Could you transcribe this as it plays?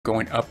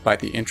going up by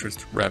the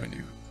interest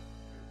revenue.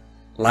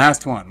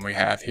 Last one we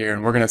have here,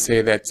 and we're going to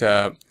say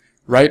that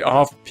write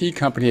off P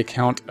company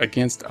account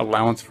against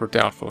allowance for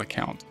doubtful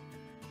account.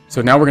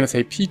 So now we're going to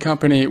say P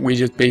company we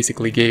just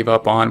basically gave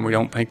up on. We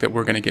don't think that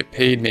we're going to get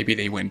paid. Maybe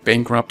they went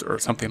bankrupt or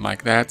something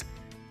like that.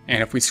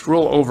 And if we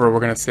scroll over, we're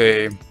going to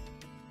say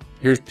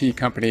here's P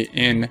company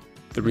in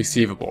the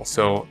receivable.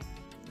 So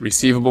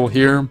receivable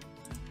here,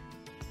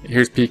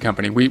 here's P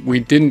company. We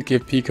didn't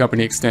give P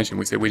company extension.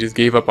 We said we just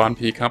gave up on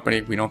P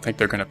company. We don't think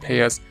they're going to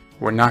pay us.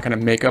 We're not going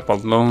to make up a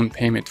loan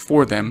payment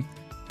for them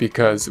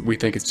because we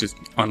think it's just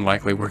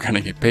unlikely we're going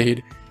to get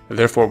paid.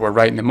 Therefore, we're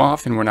writing them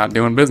off and we're not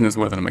doing business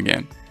with them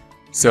again.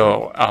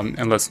 So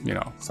unless, you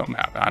know, something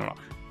happens, I don't know.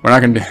 We're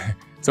not going to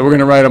so we're going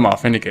to write them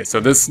off in any case. So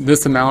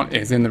this amount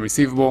is in the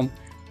receivable.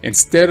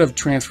 Instead of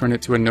transferring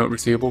it to a note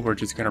receivable, we're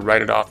just going to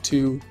write it off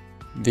to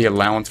the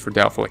allowance for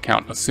doubtful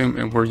account.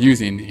 And we're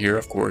using here,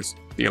 of course,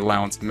 the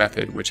allowance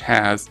method, which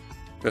has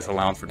this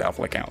allowance for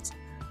doubtful accounts.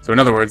 So in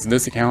other words,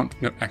 this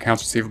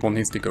accounts receivable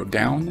needs to go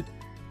down,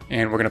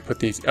 and we're going to put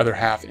the other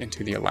half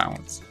into the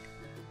allowance.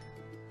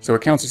 So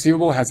accounts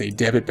receivable has a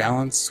debit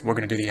balance. We're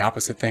going to do the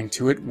opposite thing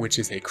to it, which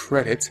is a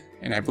credit.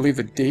 And I believe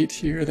the date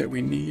here that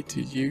we need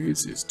to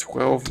use is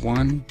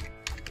 12/1.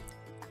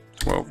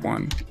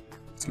 12/1.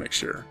 Let's make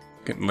sure.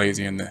 Getting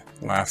lazy in the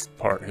last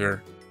part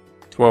here.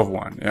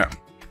 12/1. Yeah,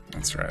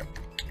 that's right.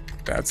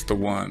 That's the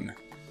one.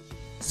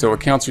 So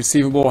accounts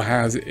receivable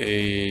has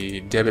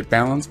a debit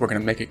balance. We're going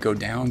to make it go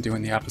down,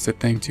 doing the opposite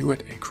thing to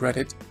it, a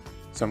credit.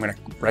 So I'm going to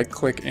right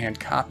click and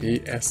copy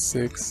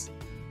S6.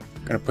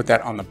 I'm going to put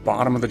that on the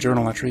bottom of the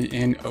journal entry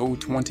in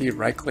O20,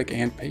 right click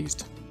and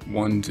paste.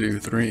 1, 2,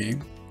 3.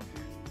 I'm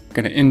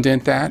going to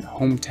indent that,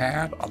 home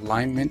tab,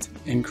 alignment,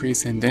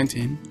 increase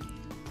indenting.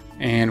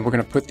 And we're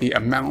going to put the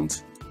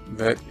amount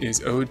that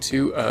is owed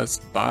to us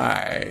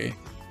by,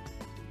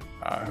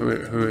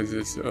 who is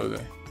this? Oh,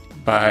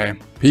 by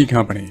P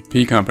company,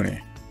 P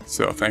company.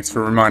 So thanks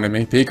for reminding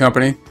me, P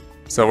company.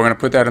 So we're going to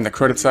put that in the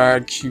credit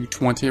side,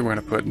 Q20, we're going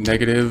to put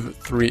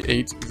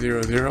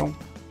 -3800.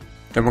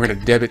 Then we're going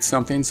to debit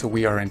something, so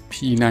we are in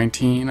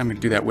P19. I'm going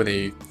to do that with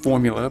a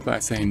formula by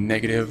saying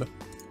negative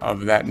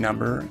of that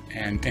number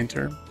and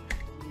enter.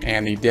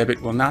 And the debit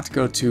will not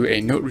go to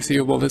a note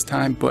receivable this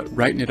time, but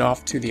writing it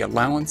off to the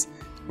allowance.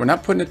 We're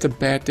not putting it to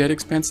bad debt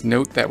expense.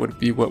 Note that would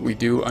be what we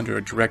do under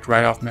a direct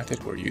write-off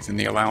method. We're using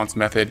the allowance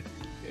method,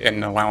 and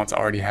an allowance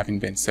already having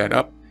been set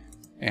up,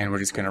 and we're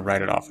just going to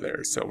write it off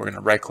there. So we're going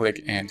to right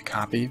click and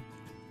copy,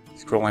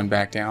 scrolling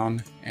back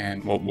down,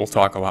 and we'll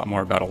talk a lot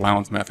more about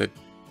allowance method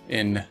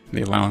in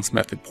the allowance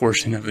method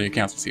portion of the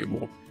accounts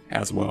receivable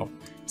as well.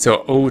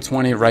 So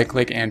O20, right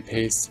click and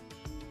paste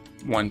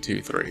 1,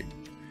 2, 3.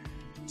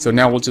 So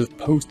now we'll just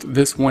post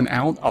this one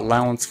out,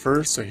 allowance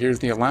first. So here's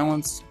the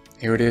allowance.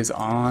 Here it is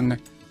on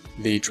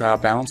the trial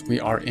balance. We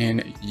are in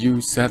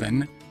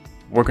U7.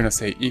 We're going to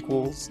say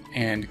equals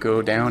and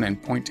go down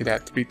and point to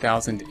that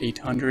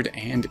 3,800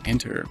 and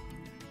enter.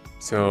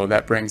 So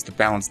that brings the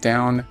balance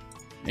down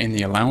in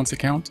the allowance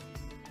account.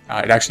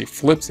 It actually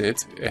flips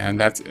it, and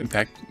that's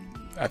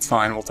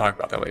fine. We'll talk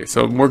about that later.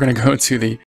 So we're going to go to the